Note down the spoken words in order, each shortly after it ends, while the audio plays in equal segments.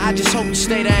I just hope you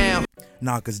stay down.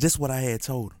 Nah, cause this what I had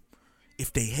told them.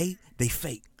 If they hate, they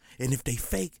fake. And if they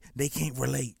fake, they can't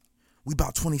relate. We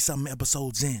about 20-something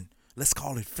episodes in. Let's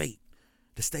call it fate.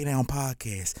 The Stay Down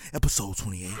Podcast, episode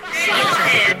 28.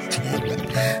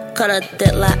 Cut a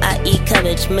dick like I eat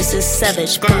cabbage, Mrs.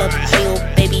 Savage. Pull up on your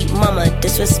baby mama,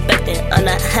 disrespecting. I'm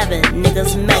not having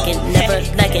niggas macking, never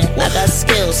lacking. I got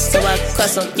skills, so I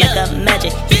crush them like a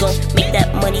magic. You gon' make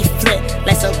that money flip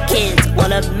like some kids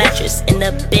on a mattress in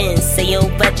the bin. Say your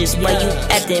wedges, why you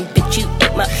acting? Bitch, you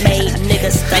ain't my maid,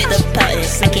 niggas stop the pouting.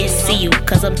 I can't see you,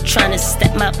 cause I'm trying to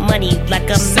stack my money like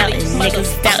a mountain.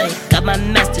 Niggas doubting, got my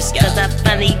masters, cause I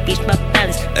finally reached my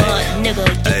balance. Nigga,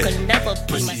 you can never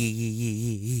be my...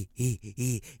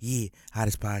 Yeah.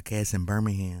 Hottest podcast in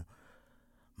Birmingham.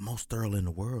 Most thorough in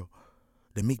the world.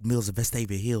 The Meek Mills of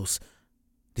Vestavia Hills.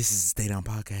 This is the Stay Down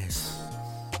Podcast.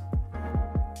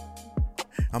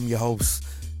 I'm your host,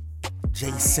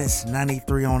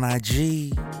 JSense93 on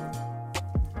IG,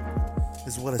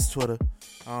 as well as Twitter.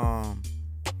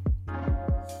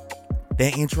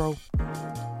 That intro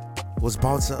was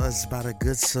brought to us by the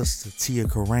good sister Tia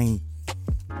Karain.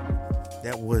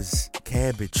 That was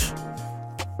Cabbage,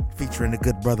 featuring the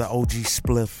good brother OG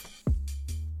Spliff.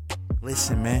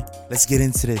 Listen, man, let's get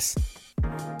into this.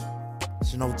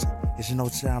 It's no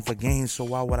time for games, so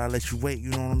why would I let you wait?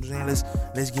 You know what I'm saying?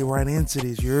 Let's get right into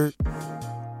this. You heard?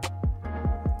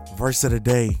 Verse of the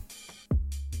day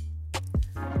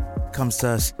comes to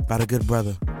us by the good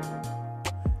brother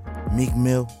Meek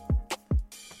Mill.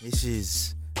 This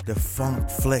is the Funk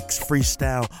Flex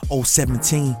Freestyle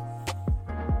 017.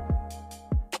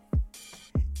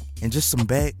 And just some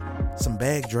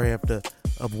backdraft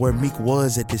of where Meek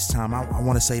was at this time. I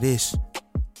want to say this.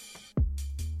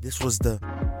 This was the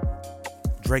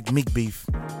Drake Meek beef.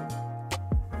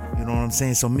 You know what I'm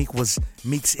saying? So Meek's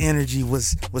energy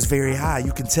was very high.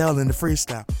 You can tell in the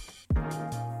freestyle.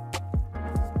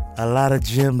 A lot of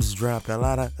gems dropped, a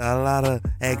lot of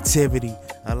activity,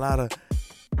 a lot of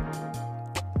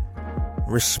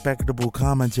respectable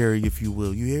commentary, if you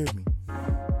will. You hear me?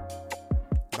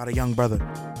 About a young brother,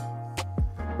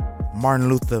 Martin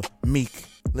Luther Meek.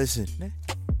 Listen,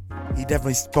 he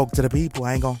definitely spoke to the people.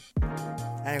 I ain't gonna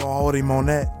hold him on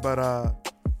that, but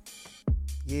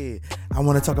yeah, I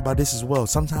want to talk about this as well.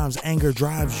 Sometimes anger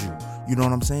drives you. You know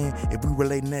what I'm saying? If we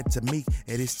relating that to Meek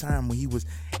at his time when he was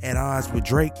at odds with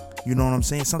Drake, you know what I'm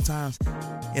saying? Sometimes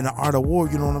in the art of war,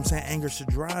 you know what I'm saying? Anger should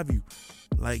drive you.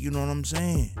 Like, you know what I'm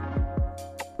saying?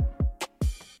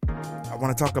 I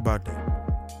want to talk about that.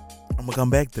 I'm going to come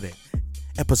back to that.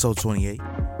 Episode 28.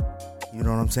 You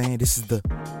know what I'm saying? This is the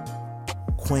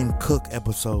Quinn Cook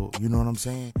episode. You know what I'm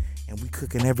saying? And we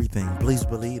cooking everything. Please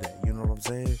believe that. You know what I'm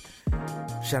saying?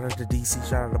 Shout out to DC.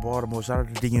 Shout out to Baltimore. Shout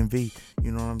out to DMV.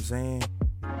 You know what I'm saying?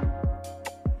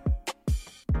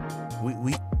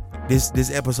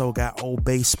 This episode got Old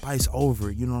Bay Spice over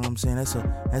it. You know what I'm saying? That's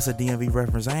a DMV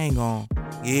reference. I ain't gonna.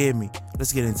 You hear me?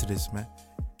 Let's get into this, man.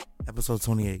 Episode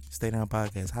 28. Stay Down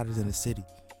Podcast. Hottest in the city.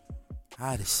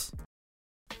 Hottest.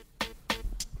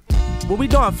 What we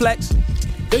doing, Flex?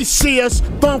 They see us,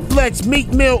 Funk Flex, Meek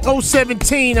Mill,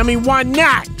 017. I mean, why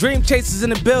not? Dream Chasers in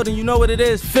the building, you know what it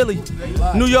is, Philly.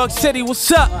 New York City,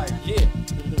 what's up?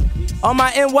 All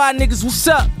my NY niggas, what's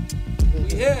up?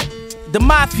 We here. The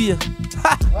Mafia.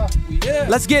 We here.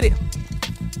 Let's get it.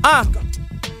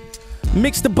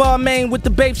 Mix the bar main with the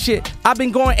babe shit. I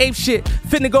been going ape shit.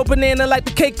 Finna go banana like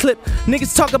the cake clip.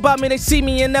 Niggas talk about me, they see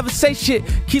me and never say shit.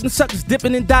 Keep them suckers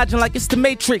dipping and dodging like it's the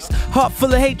Matrix. Heart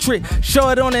full of hatred, show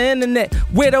it on the internet.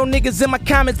 Weirdo niggas in my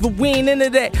comments, but we ain't into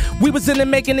that. We was into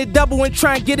making it double and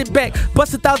try and get it back.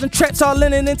 Bust 1,000 traps all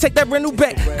in it and take that rental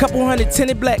back. Couple hundred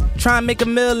tinted black, try and make a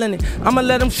meal in it. I'ma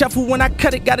let them shuffle when I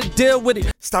cut it, gotta deal with it.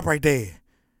 Stop right there.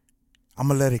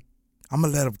 I'ma let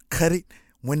them cut it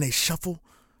when they shuffle.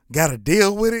 Gotta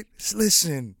deal with it.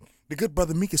 Listen, the good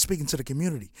brother Meek is speaking to the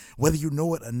community. Whether you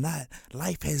know it or not,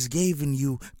 life has given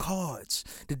you cards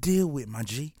to deal with, my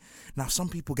G. Now, some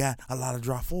people got a lot of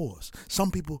draw fours.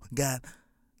 Some people got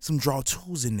some draw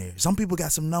twos in there. Some people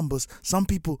got some numbers. Some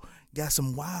people got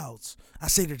some wilds. I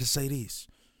say that to say this.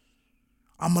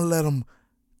 I'm gonna let them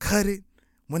cut it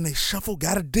when they shuffle.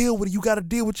 Gotta deal with it. You gotta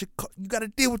deal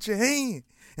with your hand.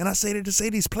 And I say that to say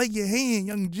this. Play your hand,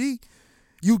 young G.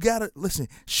 You gotta listen.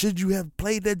 Should you have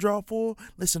played that draw for?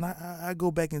 Listen, I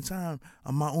go back in time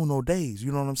on my Uno days.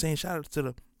 You know what I'm saying? Shout out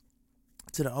to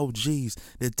the OGs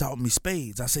that taught me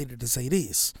spades. I say that to say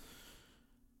this.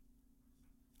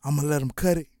 I'm gonna let them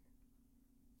cut it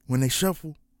when they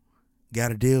shuffle.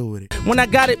 Gotta deal with it. When I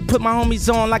got it, put my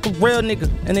homies on like a real nigga,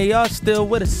 and they all still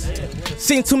with us.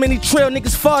 Seen too many trail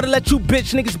niggas fall to let you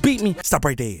bitch niggas beat me. Stop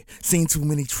right there. Seen too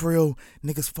many trail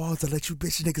niggas fall to let you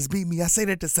bitch niggas beat me. I say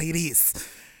that to say this.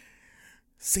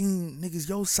 Seen niggas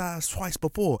your size twice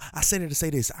before. I say that to say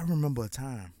this. I remember a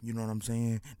time, you know what I'm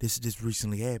saying? This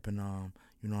recently happened.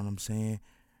 You know what I'm saying?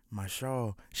 My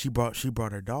Shaw, she brought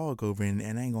her dog over, and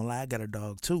I ain't gonna lie, I got a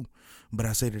dog too. But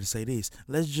I say that to say this.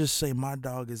 Let's just say my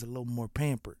dog is a little more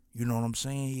pampered. You know what I'm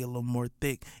saying? He a little more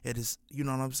thick. It is, you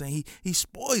know what I'm saying? He's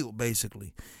spoiled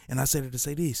basically. And I say that to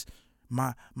say this.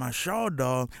 My Shaw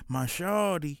dog, my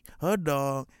Shawty, her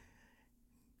dog,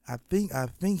 I think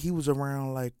he was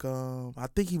around like I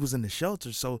think he was in the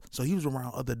shelter, so he was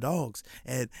around other dogs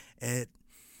at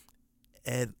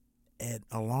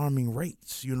alarming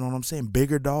rates. You know what I'm saying?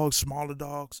 Bigger dogs, smaller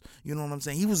dogs. You know what I'm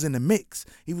saying? He was in the mix.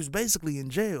 He was basically in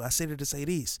jail. I say that to say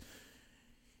this.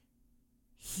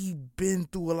 He been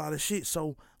through a lot of shit.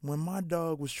 So when my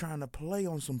dog was trying to play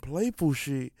on some playful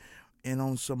shit and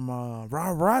on some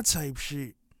rah-rah type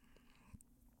shit,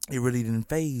 it really didn't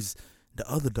faze the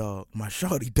other dog, my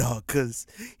shorty dog, because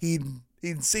he'd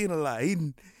seen a lot.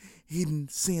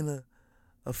 He'd seen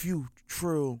a few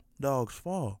trail dogs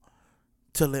fall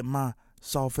to let my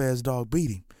soft-ass dog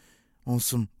beat him on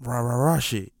some rah-rah-rah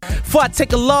shit. Before I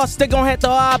take a loss, they gon' have to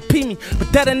RIP me.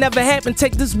 But that'll never happen,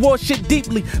 take this war shit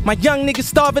deeply. My young niggas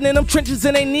starving in them trenches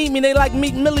and they need me. They like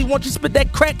Meek Millie, won't you spit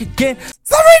that crack again?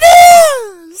 Sorry.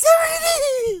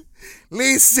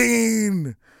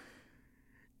 Listen.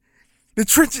 The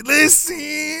trenches,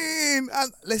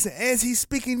 listen, as he's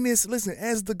speaking this,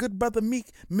 as the good brother Meek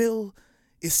Mill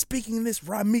is speaking this,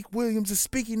 Meek Williams is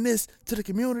speaking this to the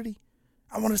community,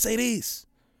 I want to say this.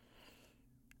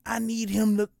 I need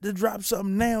him to drop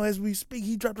something now as we speak.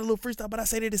 He dropped a little freestyle, but I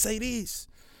say that to say this.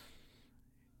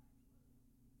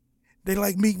 They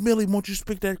like Meek Millie, won't you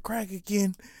spit that crack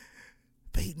again?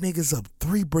 Fake niggas up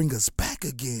 3, bring us back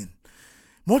again.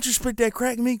 Won't you spit that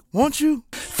crack, Meek? Won't you?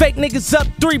 Fake niggas up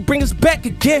 3, bring us back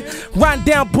again. Riding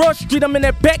down Broad Street, I'm in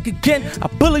that back again. I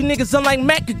bully niggas, I'm like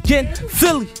Mac again.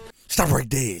 Philly. Stop right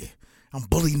there. I'm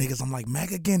bully niggas, I'm like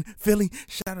Mac again. Philly.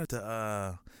 Shout out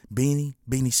to Beanie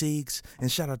Siegs,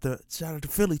 and shout out to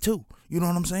Philly too. You know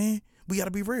what I'm saying? We gotta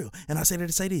be real. And I say that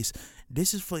to say this.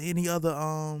 This is for any other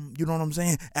you know what I'm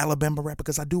saying, Alabama rapper,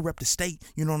 because I do rep the state.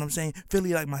 You know what I'm saying?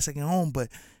 Philly like my second home, but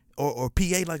or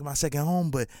PA like my second home,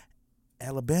 but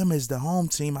Alabama is the home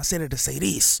team. I said it to say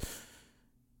this.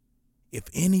 If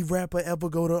any rapper ever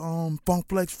go to Funk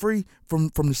Flex Free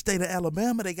from the state of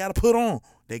Alabama, they gotta put on.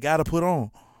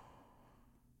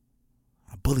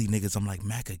 I bully niggas, I'm like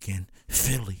Mac again.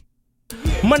 Philly.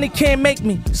 Money can't make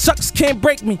me, suckers can't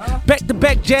break me. Back to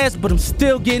back jazz, but I'm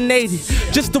still getting 80.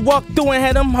 Just to walk through and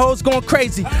had them hoes going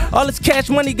crazy. All this cash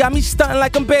money got me stunting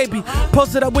like I'm baby.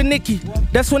 Posted up with Nicki,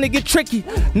 that's when it get tricky.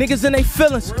 Niggas in they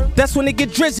feelings, that's when it get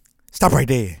drizzy. Stop right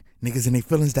there. Niggas in their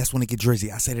feelings, that's when it get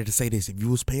drizzy. I say that to say this. If you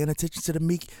was paying attention to the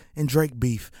Meek and Drake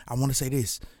beef, I want to say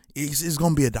this. It's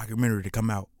going to be a documentary to come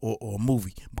out or a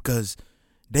movie, because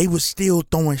they was still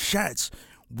throwing shots.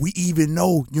 We even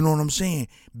know, you know what I'm saying,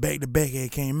 back to back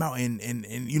it came out and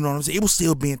you know what I'm saying, it was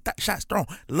still being shots thrown.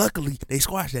 Luckily, they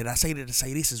squashed that. I say that to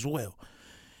say this as well.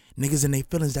 Niggas in their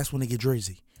feelings, that's when they get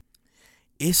drizzy.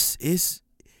 It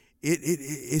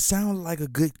sounds like a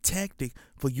good tactic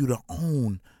for you to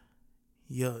own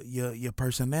your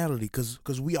personality,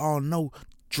 cause we all know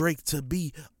Drake to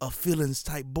be a feelings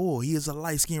type boy. He is a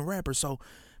light-skinned rapper, so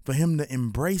for him to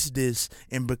embrace this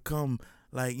and become,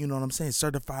 like, you know what I'm saying,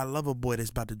 certified lover boy that's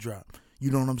about to drop, you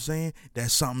know what I'm saying,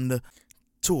 that's something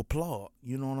to applaud.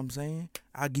 You know what I'm saying?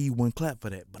 I'll give you one clap for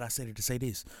that. But I said it to say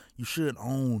this. You should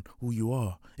own who you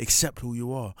are, accept who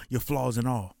you are, your flaws and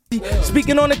all.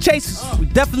 Speaking on the chasers, we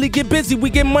definitely get busy. We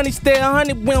get money, stay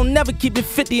 100. We don't never keep it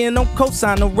 50 and don't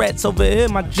cosign no rats over here,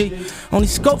 my G. Only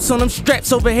scopes on them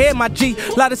straps over here, my G.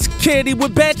 Lot of security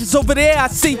with badges over there, I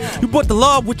see. You brought the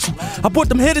law with you. I brought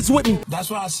them hitters with me. That's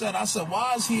what I said.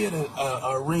 Why is he in an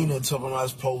arena talking about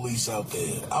his police out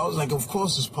there? I was like, of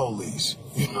course it's police.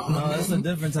 You know? No, that's a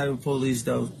different type of police,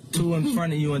 though. 2 in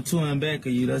front of you and 2 in back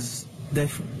of you. That's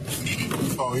different.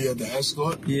 Oh, he had the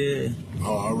escort? Yeah.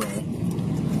 Oh, all right.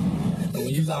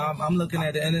 I'm looking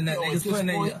at the internet, niggas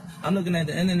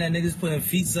putting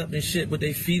feet up and shit with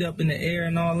their feet up in the air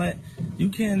and all that. You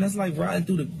can, that's like riding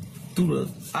through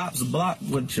the ops block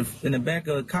with in the back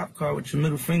of a cop car with your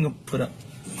middle finger put up.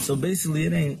 So basically,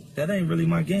 that ain't really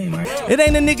my game. It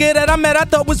ain't a nigga that I met I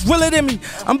thought was realer than me.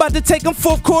 I'm about to take him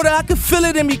fourth quarter, I can feel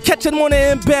it in me. Catch him on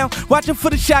the inbound, watching for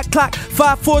the shot clock.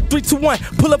 5, 4, 3, 2, 1.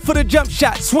 Pull up for the jump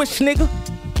shot. Swish, nigga.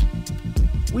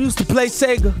 We used to play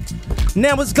Sega.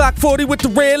 Now it's Glock 40 with the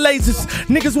red lasers.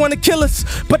 Niggas wanna kill us,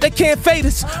 but they can't fade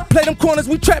us. Play them corners,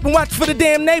 we trap and watch for the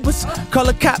damn neighbors. Call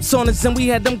the cops on us, and we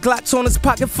had them Glocks on us.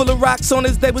 Pocket full of rocks on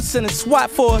us, they was sending SWAT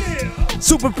for us.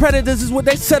 Super predators is what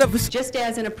they said of us. Just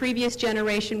as in a previous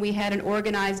generation, we had an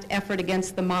organized effort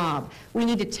against the mob. We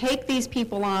need to take these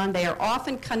people on. They are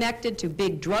often connected to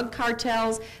big drug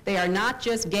cartels. They are not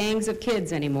just gangs of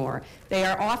kids anymore. They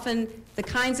are often the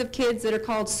kinds of kids that are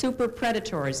called super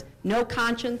predators. No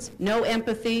conscience, no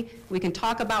empathy. We can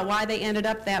talk about why they ended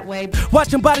up that way.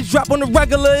 Watching bodies drop on the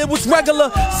regular, it was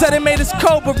regular. Said it made us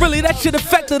cold, but really that shit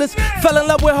affected us. Fell in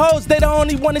love with hoes, they the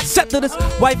only one accepted us.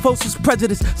 White folks was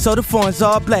prejudiced, so the foreign's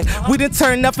all black. We didn't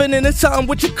turn nothing into something,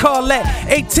 what you call that?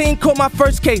 18, caught my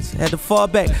first case, had to fall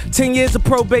back. 10 years of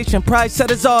probation, pride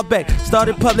set us all back.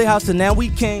 Started public house and now we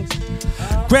kings.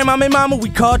 Grandmama and mama, we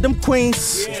called them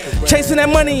queens. Chasing that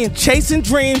money and chasing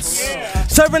dreams.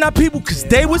 Serving our people cause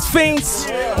they was fiends.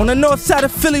 On the north side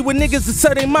of Philly with niggas that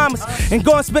serve their mamas and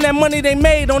go and spend that money they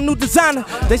made on new designer.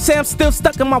 They say I'm still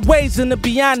stuck in my ways, and to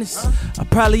be honest, I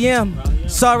probably am.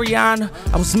 Sorry, Anna,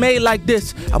 I was made like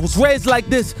this. I was raised like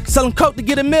this. Selling coke to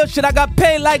get a meal, shit, I got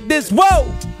paid like this. Whoa!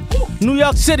 New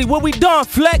York City, what we doing,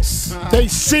 Flex? They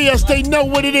see us, they know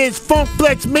what it is. Funk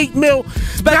Flex, Meek Mill.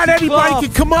 Not everybody cloth.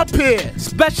 can come up here.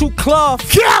 Special cloth.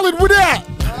 Khaled, what that?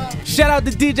 Shout out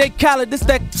to DJ Khaled, this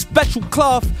that special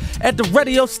cloth at the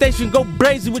radio station. Go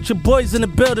brazy with your boys in the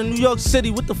building. New York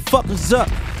City, what the fuck is up?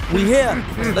 We here.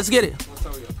 Let's get it.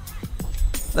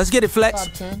 Let's get it,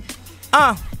 Flex.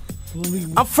 I'm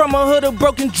from a hood of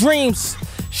broken dreams.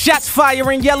 Shots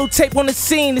firing, yellow tape on the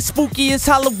scene. It's spooky as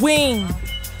Halloween.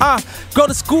 Go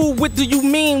to school, what do you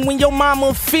mean when your mama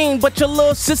a fiend, but your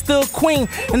little sister a queen?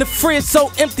 And the fridge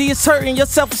so empty it's hurting your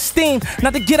self-esteem.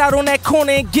 Not to get out on that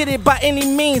corner and get it by any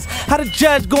means. How the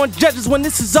judge going judges when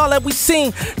this is all that we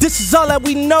seen? This is all that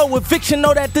we know. Eviction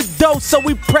know that the dough, so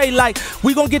we pray like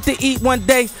we gon' get to eat one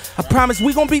day. I promise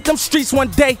we gon' beat them streets one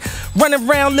day. Running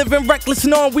around living reckless,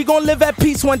 knowing we gon' live at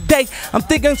peace one day. I'm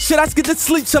thinking should I get to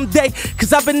sleep someday?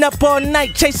 Cause I've been up all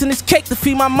night chasing this cake to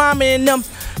feed my mama and them.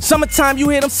 Summertime, you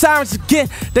hear them sirens again.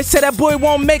 They say that boy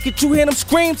won't make it. You hear them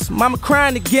screams, mama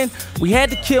crying again. We had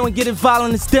to kill and get it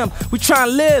violent as them. We try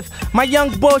to live. My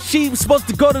young boy, she was supposed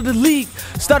to go to the league.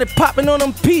 Started popping on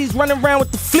them P's, running around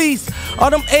with the fleas. All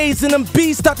them A's and them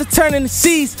B's start to turn into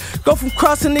C's. Go from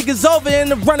crossing niggas over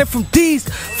into running from D's.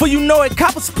 For you know it,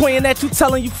 coppers pointing at you,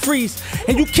 telling you freeze.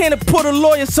 And you can't afford a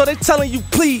lawyer, so they telling you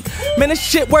plead. Man, this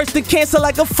shit worse than cancer,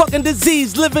 like a fucking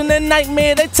disease. Living a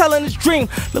nightmare, they telling his dream.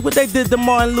 Look what they did to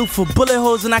Martin Luther, bullet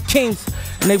holes in our kings.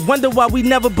 And they wonder why we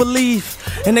never believe.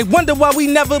 And they wonder why we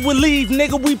never will leave.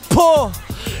 Nigga, we poor.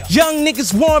 Young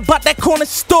niggas worried about that corner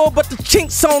store, but the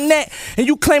chinks on that. And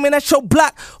you claiming that's your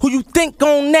block, who you think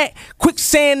on that?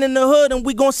 Quicksand in the hood and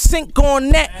we gon' sink on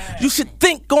that. You should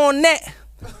think on that.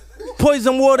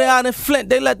 Poison water out in Flint,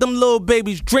 they let them little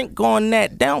babies drink on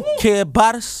that. They don't care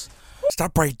about us.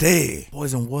 Stop right there.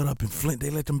 Poison water up in Flint. They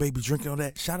let them babies drink on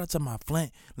that. Shout out to my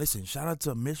Flint. Listen, shout out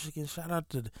to Michigan. Shout out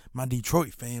to my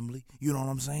Detroit family. You know what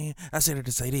I'm saying? I said it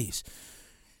to say this.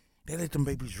 They let them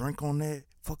babies drink on that.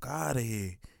 Fuck out of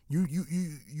here. You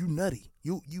nutty.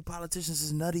 You politicians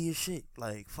is nutty as shit.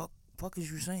 Like fuck is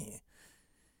you saying?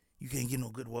 You can't get no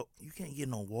good water. You can't get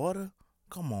no water.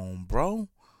 Come on, bro.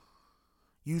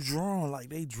 You drawn like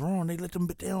they drawn. They let them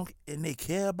down and they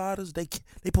care about us. They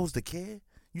supposed to care.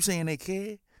 You saying they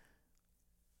care?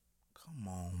 Come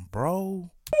on, bro.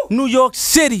 New York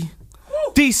City.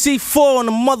 DC4 on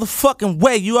the motherfucking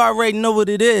way. You already know what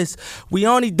it is. We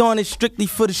only doing it strictly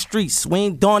for the streets. We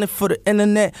ain't doing it for the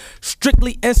internet.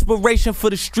 Strictly inspiration for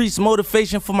the streets.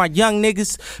 Motivation for my young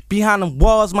niggas behind them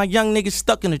walls. My young niggas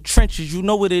stuck in the trenches. You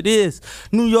know what it is.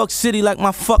 New York City like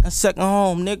my fucking second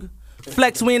home, nigga.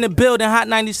 Flex, we in the building. Hot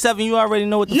 97. You already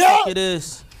know what the fuck it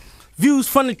is. Views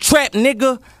from the trap,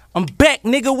 nigga. I'm back,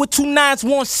 nigga, with 2 9s,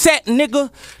 1 set, nigga.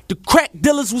 The crack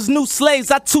dealers was new slaves,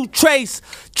 I 2 trays.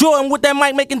 Jordan with that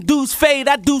mic making dudes fade,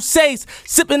 I do says.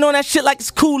 Sipping on that shit like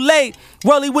it's Kool-Aid.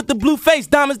 Rolly with the blue face,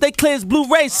 diamonds they clear as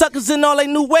Blu-rays. Suckers in all they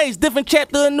new ways, different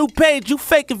chapter, a new page. You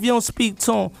fake if you don't speak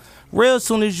to 'em. Real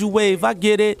soon as you wave, I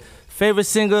get it. Favorite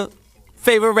singer,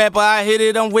 favorite rapper, I hit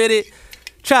it, I'm with it.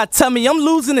 Try to tell me I'm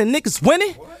losing and niggas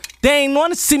winning? They ain't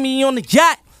wanna see me on the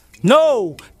yacht.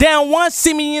 No, they don't wanna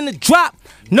see me in the drop.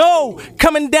 No,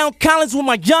 coming down Collins with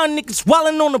my young niggas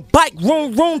wildin' on the bike.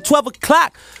 Room, 12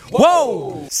 o'clock.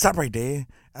 Whoa. Stop right there.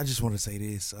 I just want to say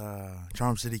this.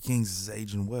 Charm City Kings is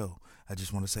aging well. I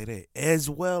just want to say that. As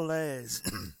well as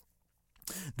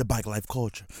the bike life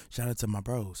culture. Shout out to my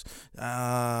bros.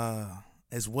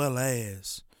 As well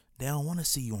as they don't want to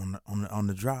see you on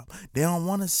the drop. They don't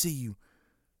want to see you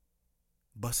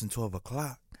busting 12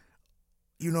 o'clock.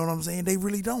 You know what I'm saying? They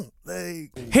really don't.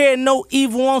 Hear no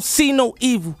evil, I don't see no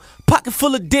evil. Pocket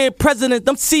full of dead presidents,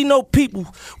 them see no people.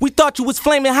 We thought you was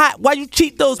flaming hot, why you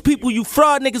cheat those people? You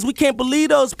fraud niggas, we can't believe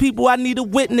those people, I need a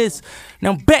witness.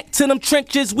 Now back to them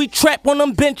trenches, we trap on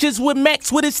them benches with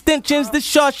Max with extensions, this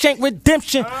Shawshank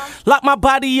Redemption. Lock my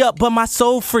body up, but my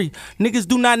soul free. Niggas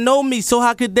do not know me, so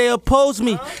how could they oppose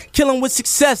me? Kill them with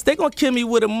success, they gon' kill me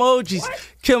with emojis.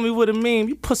 Kill me with a meme,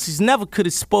 you pussies never could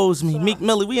expose me. Meek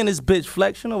Millie, we in this bitch,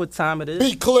 Flex, you know what time it is.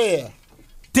 Be clear.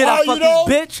 Did I fuck this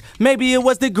bitch? Maybe it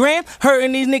was the gram.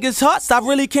 Hurting these niggas' hearts, I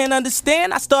really can't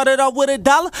understand. I started off with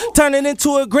 $1, turned it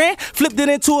into a grand, flipped it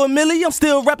into a milli. I'm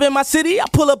still repping my city. I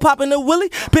pull up popping the willy,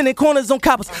 pinning corners on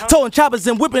coppers, towing choppers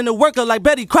and whipping the worker like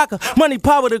Betty Crocker. Money,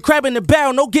 power, the crab in the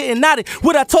barrel, no getting naughty.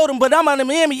 What I told him, but I'm out in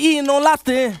Miami eating on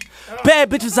lobster. Bad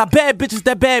bitches, I bad bitches,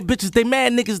 that bad bitches. They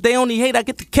mad niggas, they only hate, I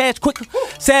get the cash quicker.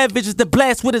 Sad bitches that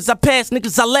blast with us, I pass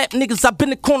niggas, I lap niggas, I been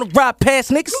the corner, ride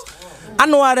past niggas. I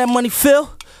know how that money feel.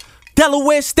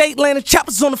 Delaware State landing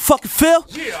choppers on the fucking field.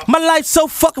 My life so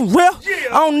fucking real. I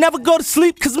don't never go to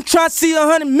sleep cause I'm trying to see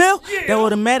 100 mil. That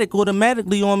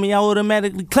automatically on me. I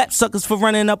automatically clap suckers for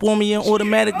running up on me and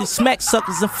automatically smack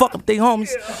suckers and fuck up they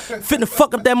homies. Finna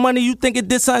fuck up that money, you think it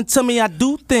did something to me? I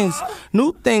do things,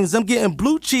 new things. I'm getting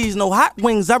blue cheese, no hot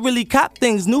wings. I really cop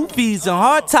things, new V's and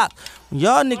hard top. When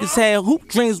y'all niggas had hoop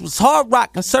dreams, was hard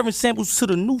rock and serving samples to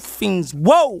the new fiends.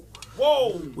 Whoa,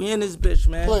 we in this bitch,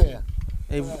 man. Clear.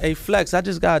 Hey, Flex, I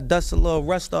just gotta dust a little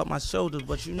rust off my shoulders,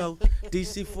 but you know,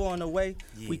 DC4 on the way,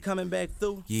 we coming back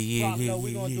through. Yeah. We gonna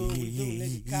do what we do,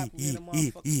 nigga. Cop, we in the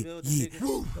motherfucking building,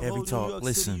 nigga. Heavy New talk, York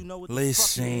listen, City, you know what the fuck it is.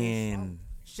 listen.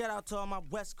 Shout out to all my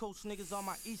West Coast niggas, all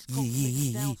my East Coast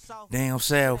niggas down south. Down It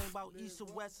south. ain't about East or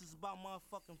West, it's about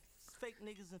motherfucking fake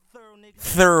niggas and thorough niggas.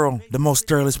 Thorough, the most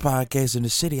thoroughest podcast in the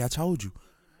city. I told you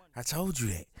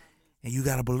that. And you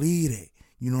gotta believe that.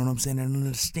 You know what I'm saying? And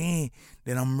understand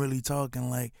that I'm really talking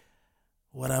like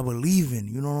what I believe in.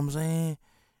 You know what I'm saying?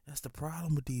 That's the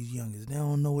problem with these youngers. They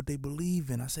don't know what they believe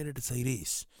in. I said it to say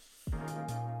this.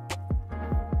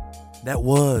 That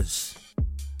was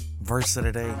verse of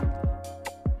the day.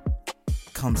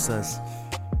 Came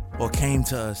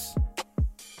to us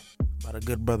by the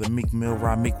good brother Meek Mill,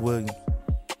 Meek Williams.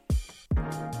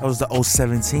 That was the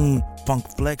 017 Funk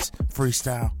Flex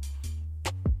freestyle.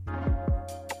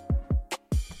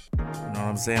 You know what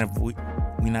I'm saying? If we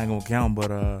not gonna count,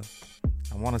 but I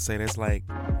want to say that's like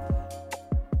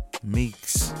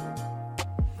Meek's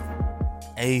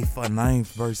 8th or 9th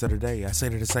verse of the day. I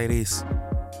said it to say this.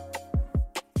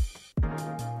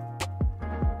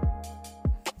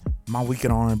 My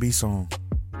weekend R&B song.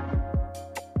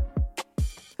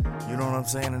 You know what I'm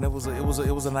saying? And it was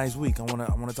a nice week. I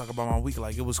wanna talk about my week.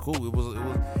 Like it was cool. It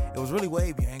was really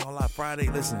wavy. I ain't gonna lie. Friday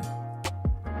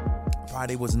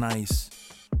was nice.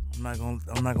 I'm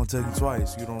not gonna tell you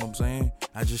twice. You know what I'm saying?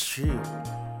 I just chilled.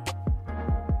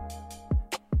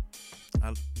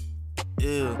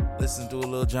 Listen to a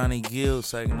little Johnny Gill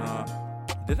second.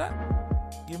 Did I?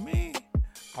 You mean?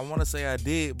 I want to say I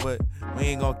did, but we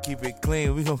ain't gonna keep it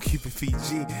clean. We gonna keep it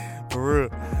PG for real.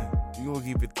 We gonna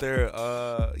keep it there.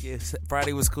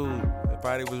 Friday was cool.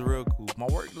 Friday was real cool. My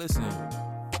work, listen,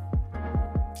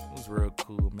 it was real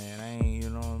cool, man. I ain't, you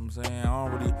know what I'm saying? I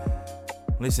don't really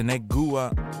listen. That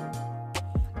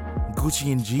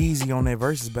Gucci and Jeezy on that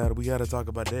versus battle. We gotta talk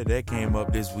about that. That came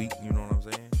up this week. You know what I'm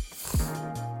saying?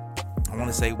 I want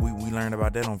to say we learned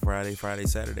about that on Friday,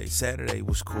 Saturday. Saturday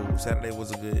was cool. Saturday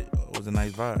was a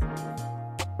nice vibe.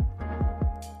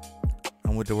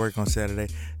 I went to work on Saturday.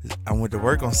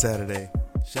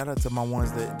 Shout out to my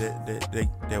ones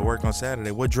that work on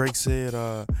Saturday. What Drake said,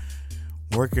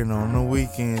 working on the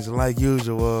weekends like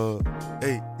usual.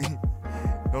 Hey,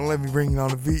 don't let me bring it on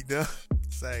the beat though.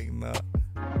 Saying no.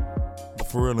 But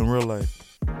for real, in real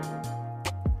life.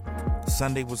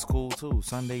 Sunday was cool too.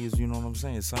 Sunday is, you know what I'm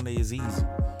saying? Sunday is easy.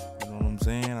 You know what I'm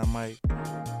saying? I might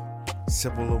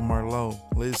sip a little Merlot.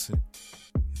 Listen,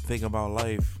 think about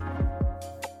life.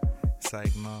 It's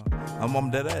like, no. I'm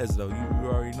dead ass though. You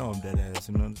already know I'm dead ass.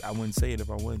 You know, I wouldn't say it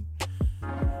if I wouldn't.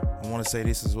 I want to say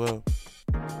this as well.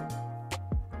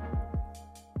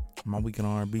 My weekend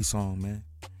R&B song, man.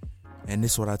 And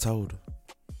this is what I told her.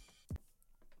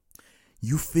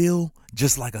 You feel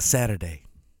just like a Saturday.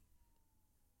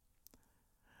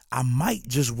 I might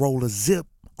just roll a zip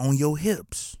on your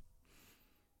hips.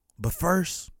 But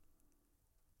first,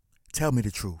 tell me the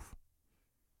truth.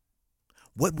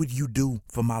 What would you do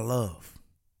for my love?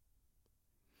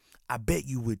 I bet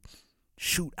you would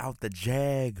shoot out the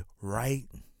Jag, right?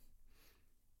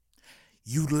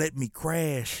 You'd let me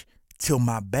crash till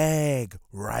my bag,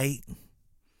 right?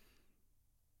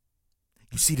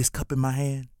 You see this cup in my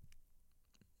hand?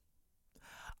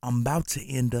 I'm about to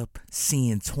end up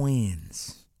seeing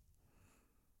twins.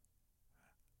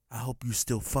 I hope you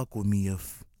still fuck with me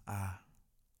if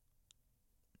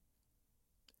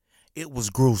It was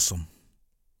gruesome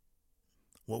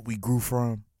what we grew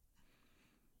from,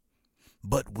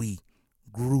 but we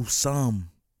grew some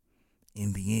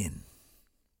in the end.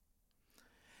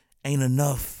 Ain't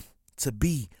enough to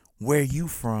be where you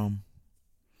from.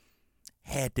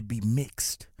 Had to be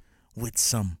mixed with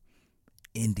some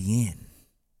in the end.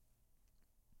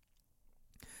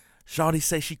 Shawty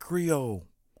say she Creole.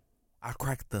 I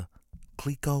cracked the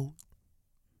Clico.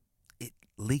 It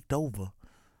leaked over.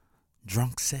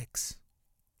 Drunk sex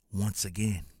once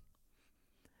again.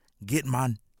 Get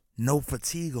my no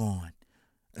fatigue on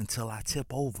until I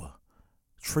tip over.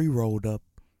 Tree rolled up.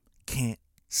 Can't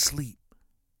sleep.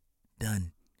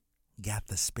 Done got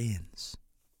the spins.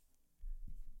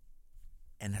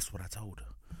 And that's what I told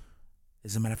her.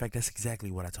 As a matter of fact, that's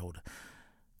exactly what I told her.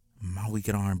 My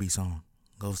weekend R&B song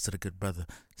goes to the good brother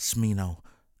Smino.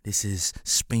 This is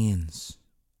Spins.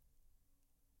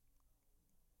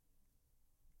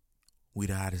 We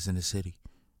the hottest in the city.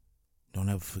 Don't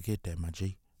ever forget that, my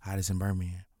G. Hottest in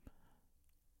Birmingham.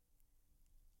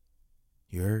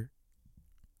 You heard?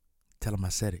 Tell him I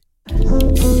said it.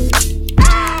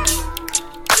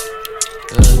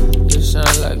 This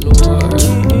sound like New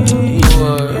Orleans. New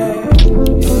Orleans.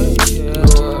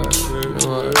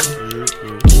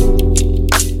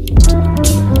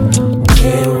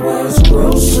 It was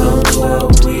gruesome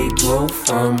what we grew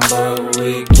from, but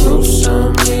we grew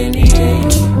some in the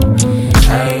end.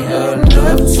 Ain't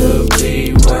enough to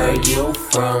be where you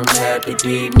from. Had to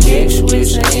be mixed with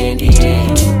some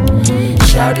Indian.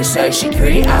 Shawty say she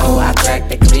Creole. I cracked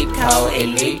the Clico. It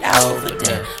leaked over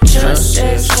there. Just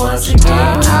sex once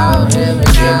again.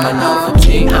 Get my no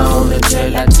fatigue on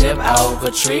until I tip over.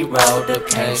 Tree rolled up,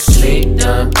 can't sleep.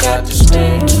 Done got the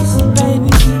spins.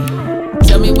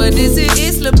 Tell me what is it,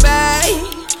 Isla Bay?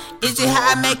 Is it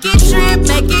how I make it drip,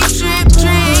 drip?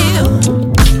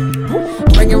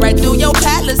 Break it right through your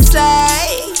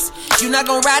palisades. You not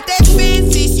gon' ride that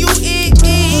fence, is you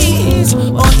is,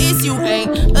 or is you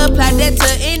ain't. Apply that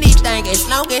to anything as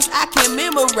long as I can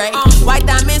memorate. White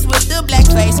diamonds with the black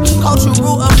face,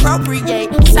 cultural appropriate.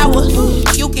 Sour,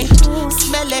 you can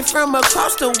smell it from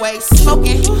across the way.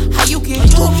 Smoking, how you can,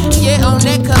 yeah, on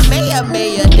that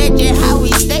Kamehameha. That's just how we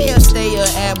stay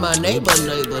at my neighbor.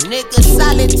 Nigga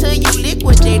solid till you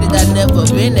liquidated. I never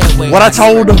been that way. What I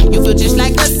told her. You feel just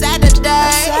like a Saturday.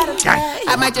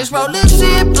 I might just roll a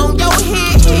zip on your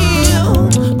heel.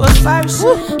 But first,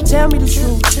 tell me the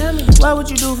truth. What would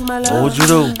you do for my love? What would you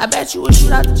do? I bet you would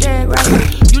shoot out the jag,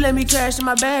 right? You let me crash in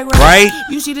my bag, right?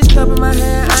 You see this cup in my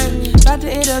hand, I ain't about to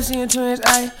end up seeing twins.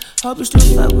 I hope you still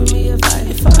fuck with me if I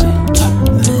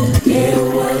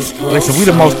Listen, we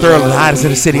the most thorough and hottest in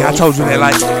the city. I told you that,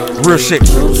 like, real shit.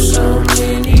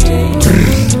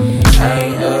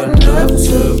 Ain't enough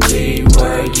to be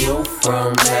where you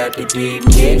from. Had to be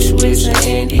mixed with some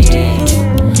Indian.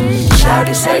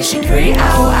 Shawty say she Creole.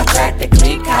 I cracked the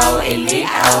Clico. It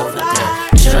leaked over there.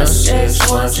 Just sex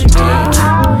once again.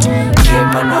 Get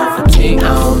my no fatigue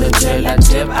on until I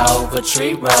tip over.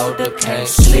 Tree rolled up, can't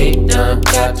sleep. Done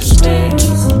got the spins.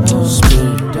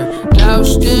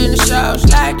 Lost in the sauce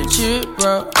like the chip,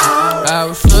 bro. I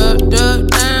was fucked up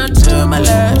down to my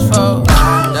last four.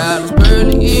 Now it's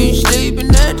barely eating, sleeping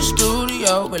at the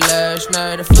studio. But last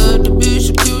night I fucked the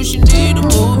bishop, you should need a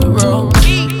movie role.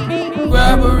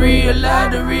 Robbery, a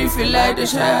lottery, feel like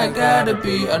that's how I gotta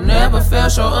be. I never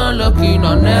felt so unlucky,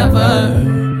 no never.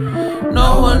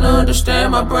 No one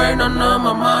understand my brain, no,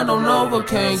 my mind don't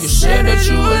overcame. You said that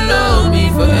you would love me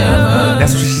forever.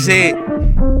 That's what she said.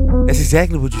 That's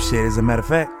exactly what you said, as a matter of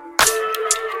fact.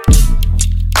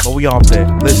 But we off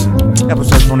that. Listen,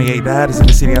 episode 28, the hottest in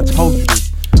the city. I told you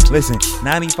this. Listen,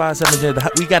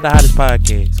 95.7, we got the hottest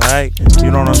podcast, alright?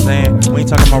 You know what I'm saying? We ain't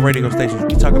talking about radio stations.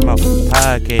 We talking about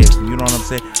podcasts. You know what I'm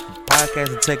saying?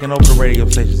 Podcasts are taking over the radio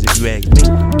stations, if you ask me.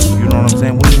 You know what I'm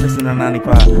saying? We ain't listening to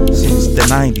 95 since the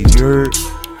 90s. You heard?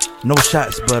 No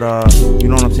shots, but you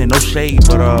know what I'm saying? No shade,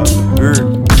 but you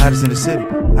heard? Hottest in the city.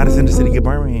 Hottest in the city, get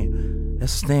Birmingham.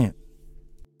 That's a stamp.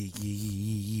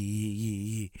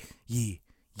 Yeah.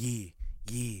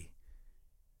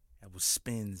 That was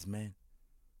Spins, man.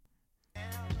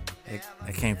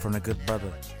 That came from the good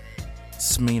brother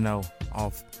Smino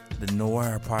off the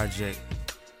Noir project.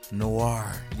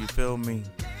 Noir, you feel me?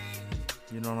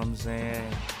 You know what I'm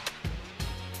saying?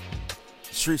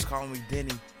 Streets call me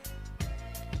Denny.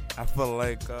 I feel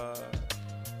like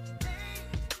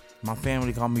my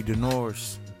family call me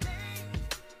Denors.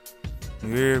 You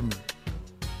hear me?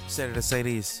 Said to say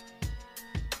this.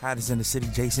 Hottest in the city,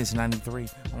 J since 93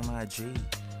 on IG.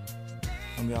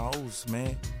 I'm your host,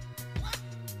 man.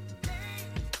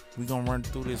 We gonna run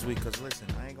through this week, cause listen,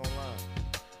 I ain't gonna lie.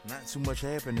 Not too much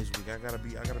happened this week. I gotta be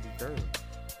thorough.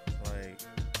 Like,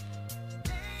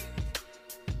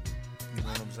 you know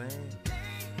what I'm saying?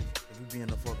 If we being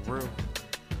the fuck real.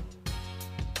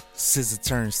 SZA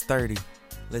turns 30.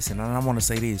 Listen, and I wanna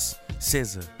say this.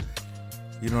 SZA.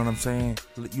 You know what I'm saying?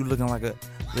 You looking like a,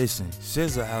 listen,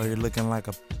 SZA out here looking like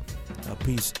a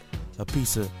piece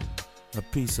of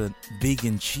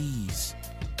vegan cheese.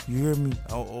 You hear me?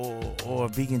 Or a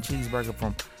vegan cheeseburger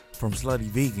from Slutty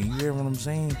Vegan. You hear what I'm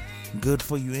saying? Good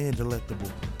for you and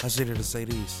delectable. I said it to say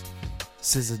this.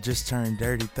 SZA just turned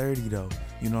dirty 30 though.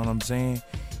 You know what I'm saying?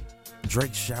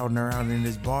 Drake shouting her out in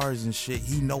his bars and shit.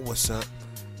 He know what's up.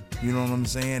 You know what I'm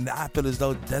saying? I feel as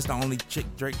though that's the only chick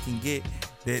Drake can get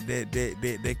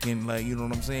that can, like, you know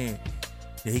what I'm saying?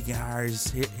 That he can hire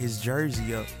his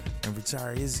jersey up and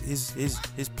retire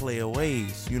his player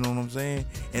ways. You know what I'm saying?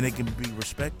 And it can be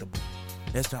respectable.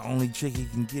 That's the only chick he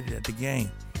can get at the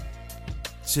game.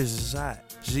 SZA's hot.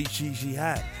 She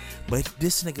hot. But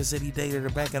this nigga said he dated her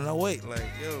back in 08. Like,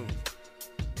 yo.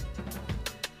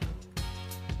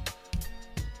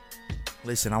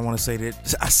 Listen, I want to say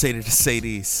that. I say that to say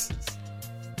this.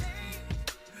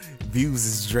 Views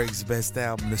is Drake's best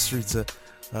album. The streets are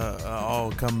all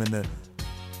coming to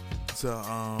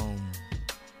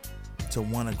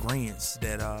one agreement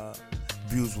that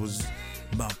Views was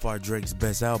by far Drake's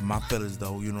best album. I feel as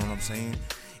though, you know what I'm saying?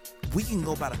 We can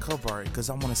go by the cover art, because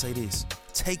I want to say this.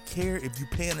 Take Care, if you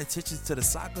paying attention to the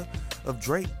saga of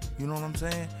Drake, you know what I'm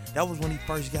saying? That was when he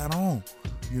first got on.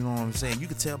 You know what I'm saying? You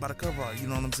can tell by the cover art, you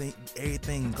know what I'm saying?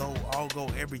 Everything go,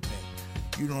 everything.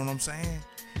 You know what I'm saying?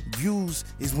 Views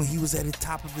is when he was at the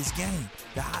top of his game,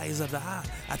 the highest of the high.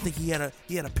 I think he had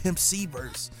a Pimp C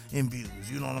verse in Views.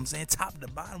 You know what I'm saying? Top to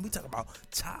bottom. We talk about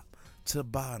top to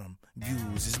bottom.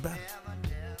 Views is better.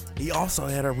 He also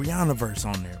had a Rihanna verse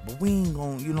on there, but we ain't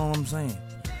gonna. You know what I'm saying?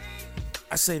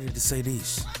 I say that to say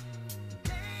this.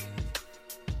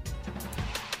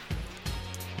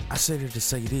 I say that to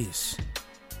say this.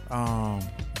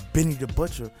 Benny the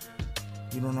Butcher.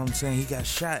 You know what I'm saying? He got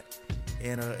shot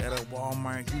at a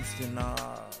Walmart Houston,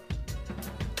 at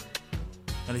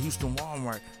a Houston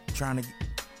Walmart, trying to,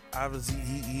 obviously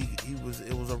it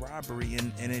was a robbery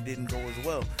and it didn't go as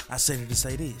well. I said it to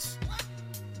say this.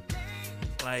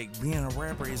 Like, being a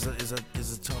rapper is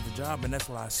a tough job, and that's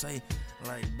what I say.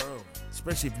 Like, bro,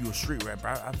 especially if you're a street rapper,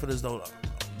 I feel as though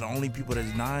the only people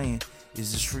that's dying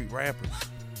is the street rappers.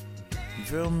 You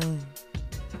feel me?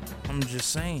 I'm just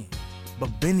saying.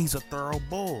 But Benny's a thorough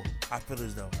bull, I feel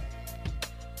as though.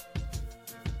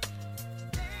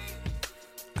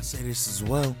 I say this as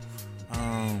well.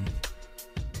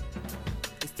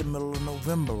 It's the middle of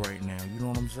November right now. You know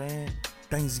what I'm saying?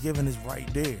 Thanksgiving is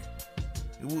right there.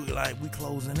 We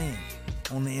closing in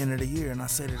on the end of the year, and I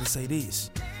said it to say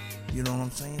this. You know what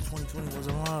I'm saying? 2020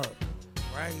 wasn't love,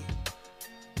 right?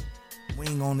 We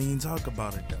ain't gonna even talk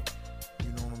about it though.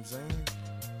 You know what I'm saying?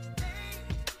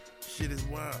 Shit is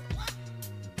wild.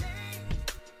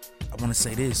 I want to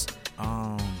say this.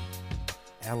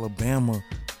 Alabama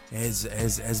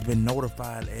has been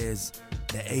notified as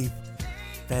the 8th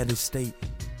fattest state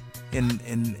in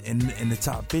the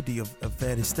top 50 of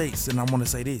fattest states, and I want to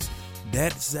say this.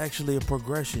 That's actually a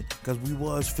progression, because we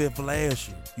was 5th last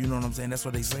year. You know what I'm saying? That's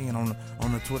what they saying on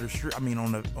the Twitter street. I mean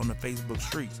on the Facebook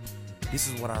streets. This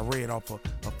is what I read off a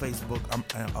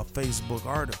Facebook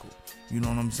article. You know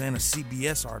what I'm saying? A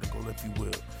CBS article, if you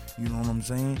will. You know what I'm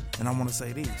saying? And I want to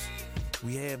say this.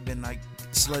 We have been like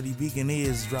Slutty Vegan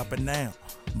is dropping down,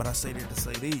 but I say that to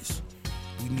say this.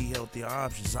 We need healthier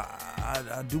options.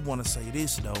 I do want to say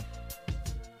this though.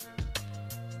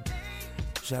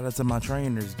 Shout out to my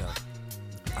trainers though.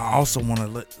 I also want to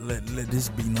let this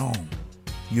be known.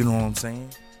 You know what I'm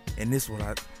saying? And this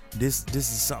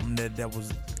is something that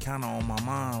was kind of on my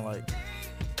mind, like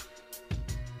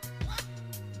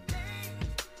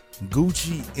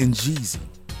Gucci and Jeezy.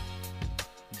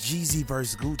 Jeezy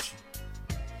versus Gucci.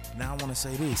 Now I want to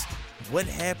say this. What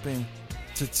happened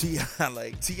to T.I.?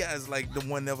 Like, T.I. is like the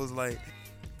one that was like,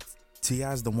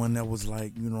 T.I.'s the one that was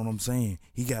like, you know what I'm saying?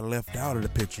 He got left out of the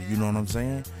picture, you know what I'm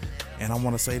saying? And I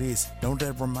want to say this. Don't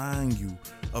that remind you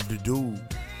of the dude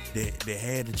that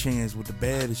had the chance with the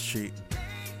baddest chick,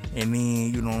 and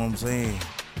then, you know what I'm saying,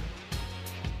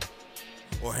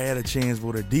 or had a chance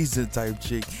with a decent type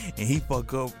chick, and he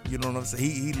fuck up, you know what I'm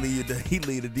saying? He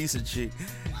lead a decent chick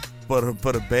for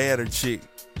the badder chick,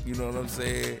 you know what I'm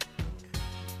saying?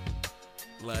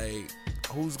 Like,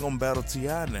 who's gonna battle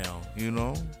T.I. now, you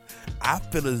know? I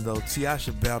feel as though T.I.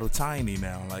 should battle Tiny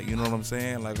now. Like, you know what I'm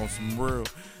saying? Like on some real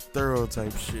thorough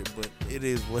type shit. But it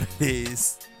is what it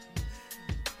is.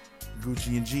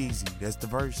 Gucci and Jeezy. That's the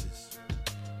verses.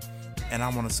 And I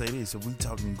want to say this. If we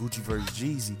talking Gucci versus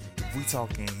Jeezy, if we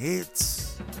talking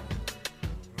hits,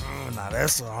 now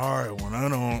that's a hard one.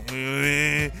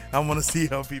 I want to see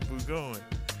how people going.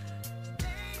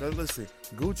 Cause listen,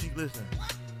 Gucci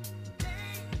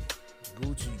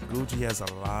has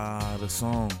a lot of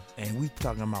songs, and we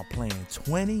talking about playing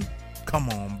 20. Come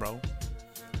on, bro.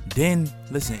 Then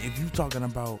listen, if you talking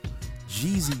about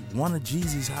Jeezy, one of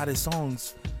Jeezy's hottest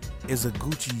songs is a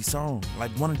Gucci song.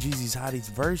 Like one of Jeezy's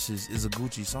hottest verses is a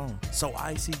Gucci song. So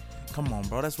Icy, come on,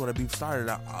 bro. That's where the beef started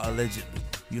out, allegedly.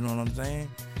 You know what I'm saying?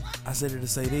 I said it to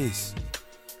say this.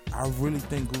 I really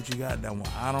think Gucci got that one.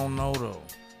 I don't know though.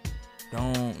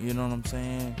 You know what I'm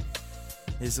saying?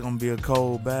 It's gonna be a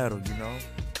cold battle, you know.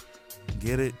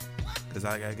 Get it? Cause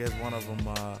I guess one of them,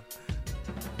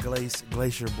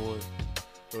 Glacier Boy.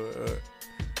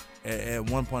 At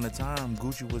one point in time,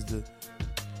 Gucci was the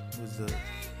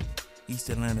East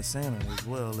Atlanta Santa, as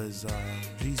well as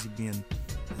Jeezy being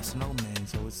a snowman.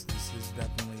 So it's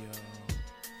definitely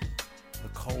a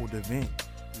cold event.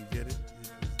 You get it?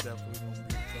 It's definitely gonna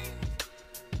be cold.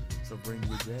 So bring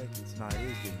your jackets. Nah, it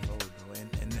is getting cold though.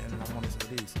 And I want to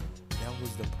say this. That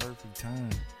was the perfect time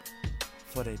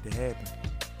for that to happen.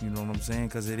 You know what I'm saying?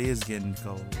 Because it is getting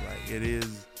cold. Like it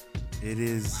is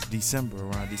December,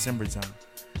 around December time.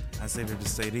 I say that to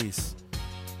say this.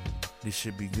 This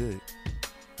should be good.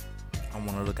 I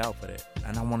want to look out for that.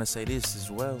 And I want to say this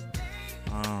as well.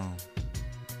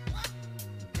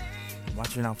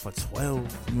 Watching out for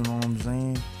 12. You know what I'm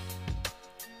saying?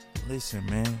 Listen,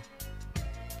 man.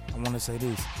 I want to say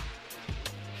this.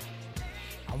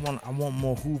 I want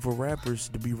more Hoover rappers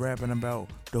to be rapping about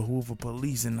the Hoover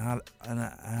police and how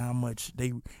much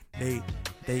they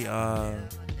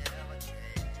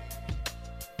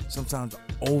sometimes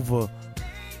overuse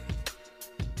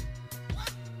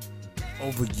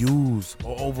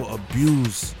or over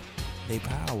abuse their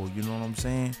power. You know what I'm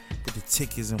saying? With the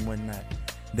tickets and whatnot.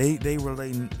 They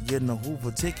relating getting a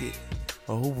Hoover ticket,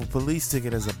 a Hoover police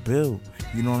ticket as a bill.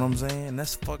 You know what I'm saying?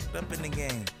 That's fucked up in the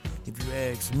game, if you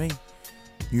ask me.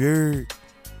 You heard?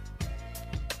 I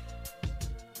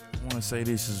want to say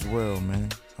this as well, man.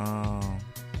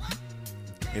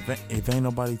 If ain't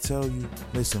nobody tell you,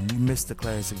 listen, we missed the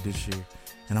classic this year,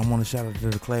 and I want to shout out to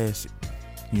the classic.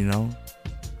 You know,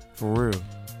 for real.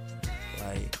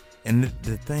 Like, and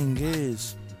the thing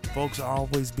is, folks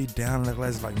always be down in the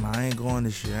classic, like, nah, I ain't going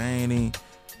this year, I ain't.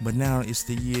 But now it's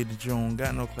the year that you don't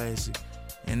got no classic,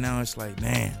 and now it's like,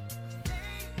 damn,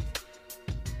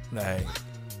 like.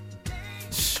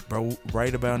 Bro,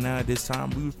 right about now at this time,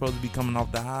 we were supposed to be coming off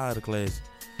the high of the classic.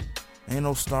 Ain't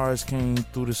no stars came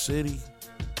through the city.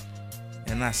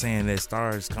 And not saying that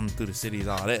stars coming through the city is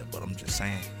all that, but I'm just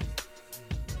saying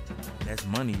that's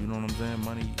money. You know what I'm saying?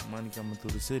 Money coming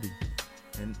through the city,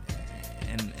 and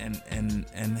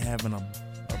having a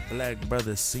black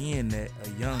brother seeing that, a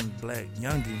young black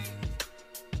youngin,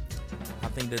 I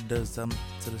think that does something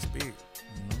to the spirit.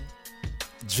 You know,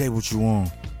 Jay, what you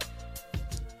on?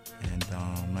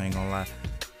 I ain't gonna lie,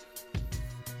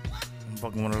 I'm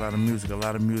fucking with a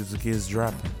lot of music is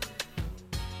dropping.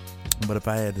 But if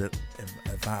I had to,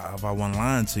 if I wasn't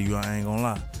lying to you, I ain't gonna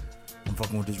lie, I'm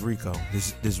fucking with this Rico,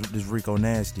 this Rico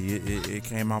Nasty. It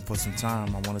came out for some time.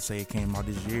 I want to say it came out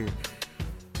this year.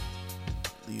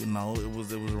 You know, it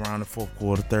was around the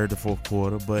third to fourth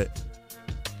quarter. But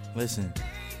listen,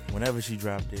 whenever she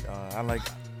dropped it, I like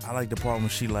the part when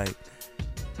she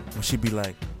be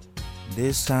like,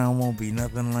 this time won't be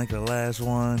nothing like the last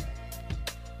one.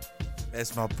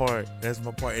 That's my part.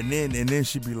 And then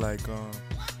she be like,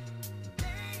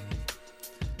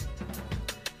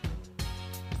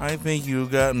 I think you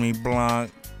got me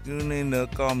blocked. You need to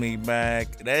call me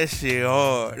back. That shit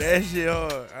hard. I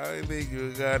think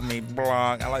you got me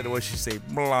blocked. I like the way she say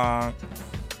blocked.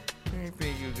 I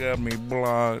think you got me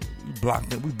blocked.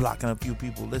 We blocking a few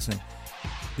people. Listen.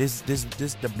 This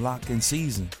the blocking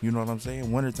season. You know what I'm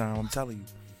saying? Wintertime, I'm telling you.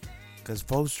 Cause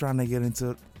folks trying to get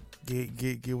into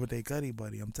get with their cutty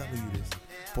buddy. I'm telling you this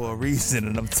for a reason,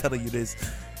 and I'm telling you this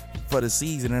for the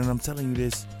season, and I'm telling you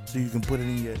this so you can put it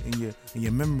in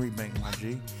your memory bank, my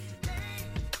G.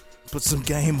 Put some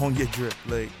game on your drip,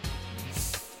 like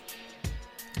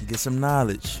get some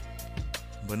knowledge.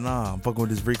 But nah, I'm fucking with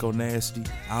this Rico Nasty,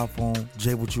 iPhone,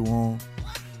 Jay, what you on?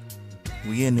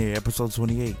 We in there, episode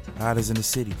 28, hottest in the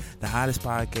city, the hottest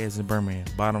podcast in Birmingham.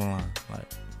 Bottom line, like,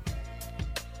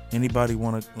 anybody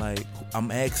wanna, like, I'm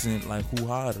asking, like, who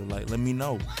hotter? Like, let me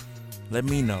know,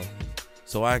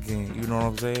 so I can, you know what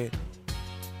I'm saying?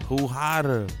 Who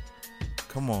hotter?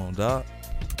 Come on, dog.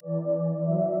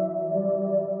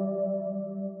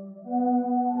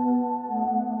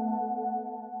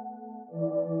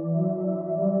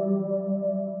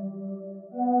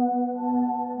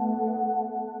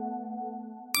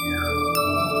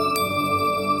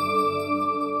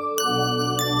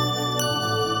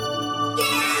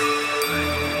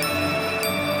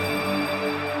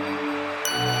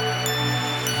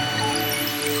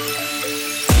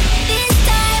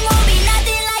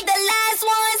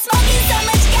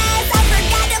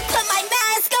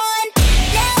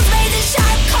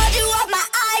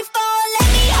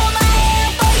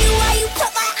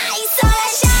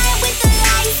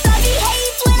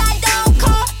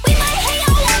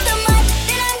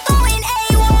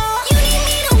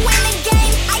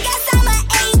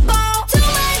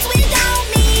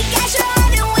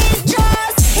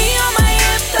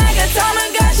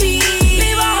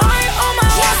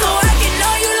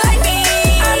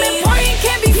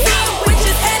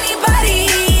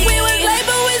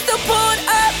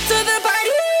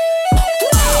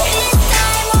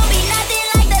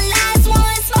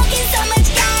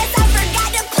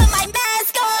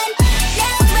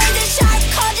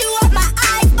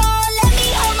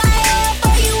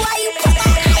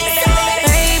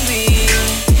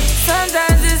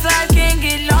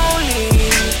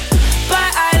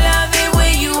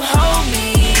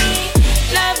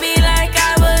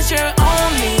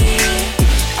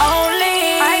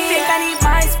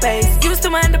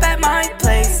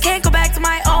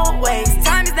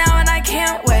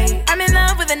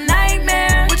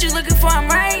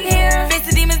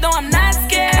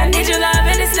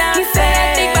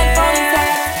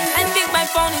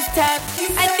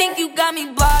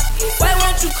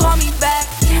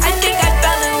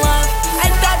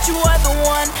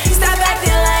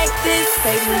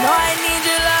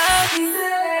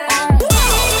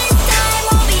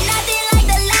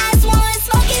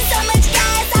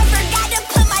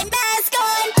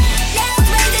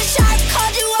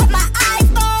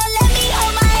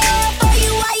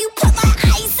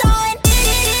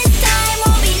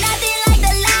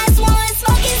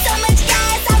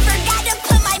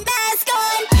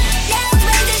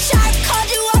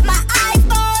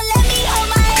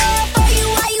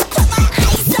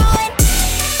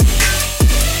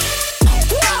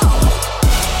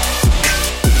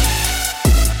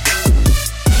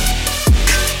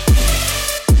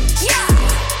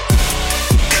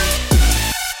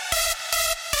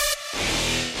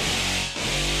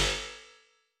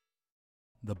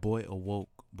 The boy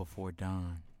awoke before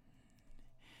dawn.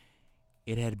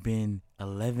 It had been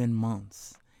 11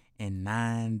 months and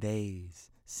 9 days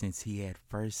since he had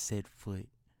first set foot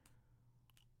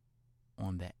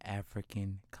on the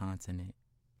African continent.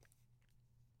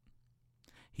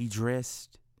 He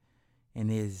dressed in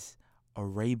his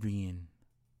Arabian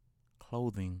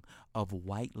clothing of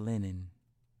white linen,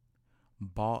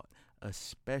 bought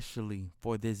especially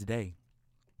for this day.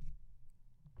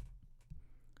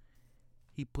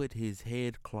 He put his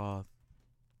headcloth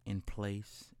in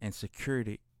place and secured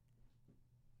it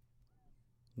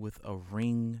with a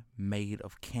ring made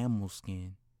of camel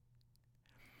skin.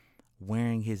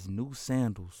 Wearing his new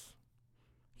sandals,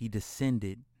 he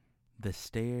descended the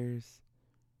stairs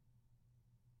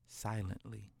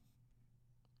silently.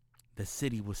 The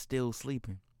city was still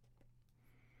sleeping.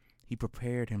 He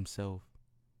prepared himself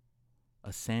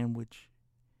a sandwich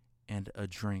and a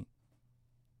drink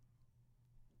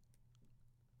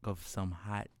of some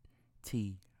hot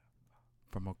tea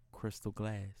from a crystal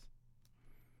glass.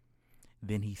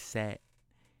 Then he sat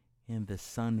in the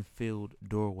sun-filled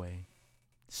doorway,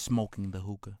 smoking the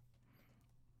hookah.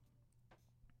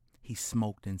 He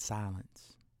smoked in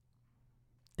silence,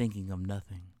 thinking of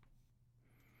nothing,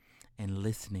 and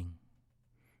listening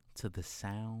to the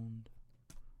sound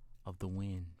of the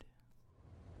wind.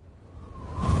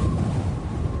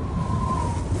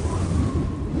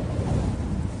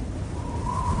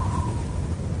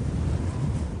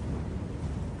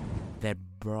 That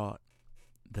brought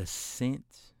the scent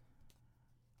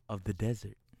of the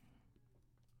desert.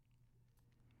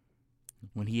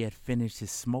 When he had finished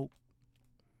his smoke,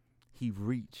 he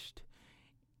reached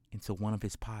into one of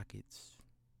his pockets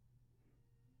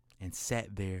and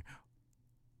sat there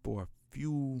for a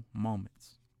few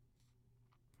moments,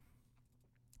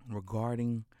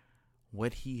 regarding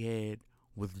what he had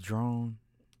withdrawn.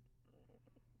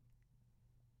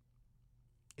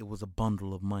 It was a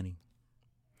bundle of money,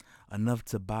 enough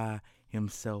to buy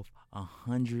himself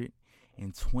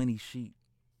 120 sheep,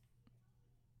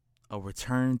 a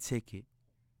return ticket,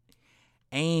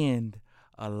 and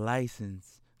a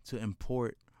license to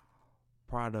import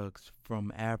products from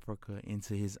Africa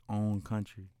into his own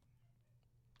country.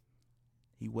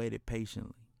 He waited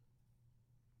patiently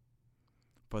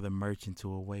for the merchant to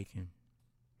awaken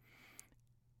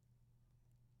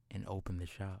and open the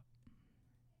shop.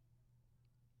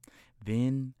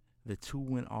 Then the two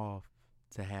went off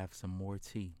to have some more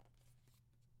tea.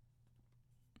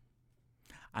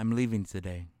 "I'm leaving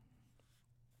today,"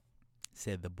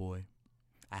 said the boy.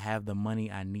 "I have the money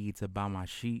I need to buy my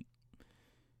sheep,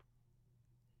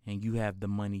 and you have the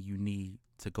money you need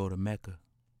to go to Mecca."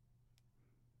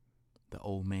 The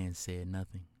old man said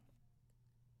nothing.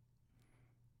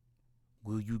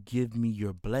 "Will you give me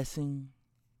your blessing?"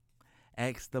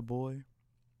 asked the boy.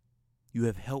 "You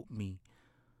have helped me."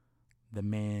 The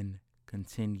man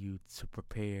continued to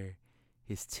prepare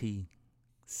his tea,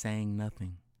 saying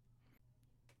nothing.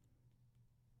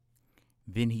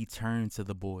 Then he turned to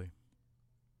the boy.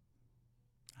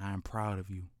 "I am proud of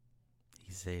you,"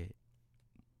 he said.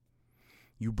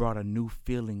 "You brought a new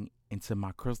feeling into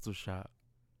my crystal shop.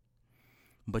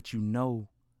 But you know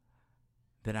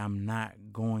that I'm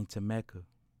not going to Mecca.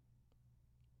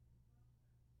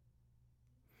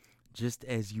 Just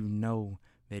as you know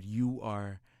that you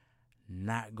are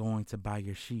not going to buy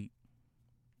your sheep."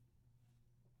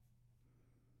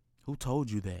 "Who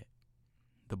told you that?"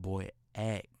 the boy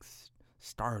asked,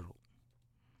 startled.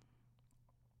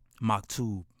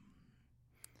 "Maktub,"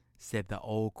 said the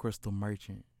old crystal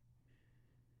merchant,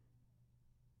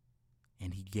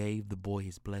 and he gave the boy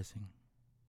his blessing.